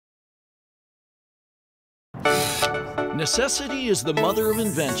Necessity is the mother of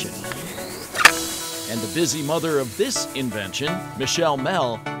invention. And the busy mother of this invention, Michele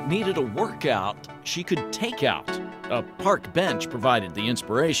Mehl, needed a workout she could take out. A park bench provided the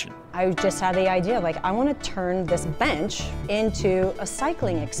inspiration. I just had the idea, like, I want to turn this bench into a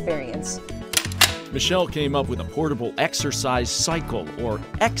cycling experience. Michele came up with a portable exercise cycle, or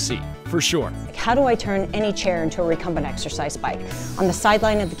EXI for short. How do I turn any chair into a recumbent exercise bike? On the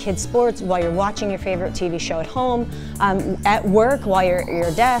sideline of the kids' sports, while you're watching your favorite TV show at home, at work, while you're at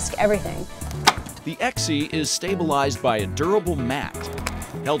your desk, everything. The EXI is stabilized by a durable mat,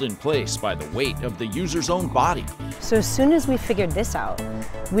 held in place by the weight of the user's own body. So as soon as we figured this out,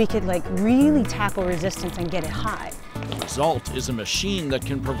 we could really tackle resistance and get it high. The result is a machine that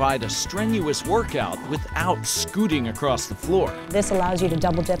can provide a strenuous workout without scooting across the floor. This allows you to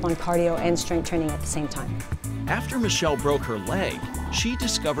double dip on cardio and strength training at the same time. After Michele broke her leg, she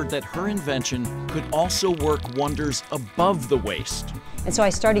discovered that her invention could also work wonders above the waist. And so I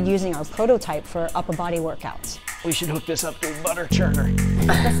started using our prototype for upper body workouts. We should hook this up to a butter churner.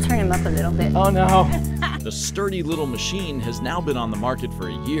 Let's turn him up a little bit. Oh no! The sturdy little machine has now been on the market for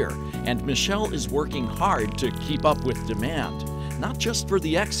a year, and Michele is working hard to keep up with demand. Not just for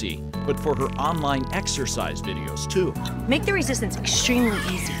the EXI, but for her online exercise videos too. Make the resistance extremely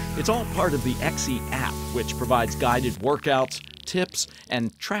easy. It's all part of the EXI app, which provides guided workouts, tips,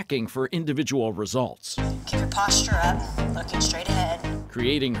 and tracking for individual results. Keep your posture up, looking straight ahead.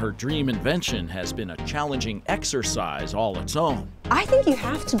 Creating her dream invention has been a challenging exercise all its own. I think you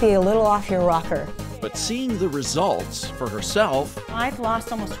have to be a little off your rocker. But seeing the results for herself I've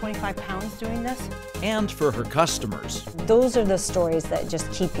lost almost 25 pounds doing this. and for her customers Those are the stories that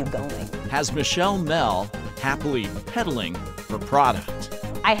just keep you going. has Michele Mehl happily pedaling her product.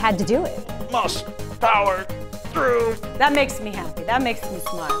 I had to do it. Must power through. That makes me happy. That makes me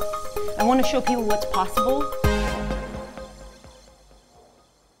smile. I want to show people what's possible.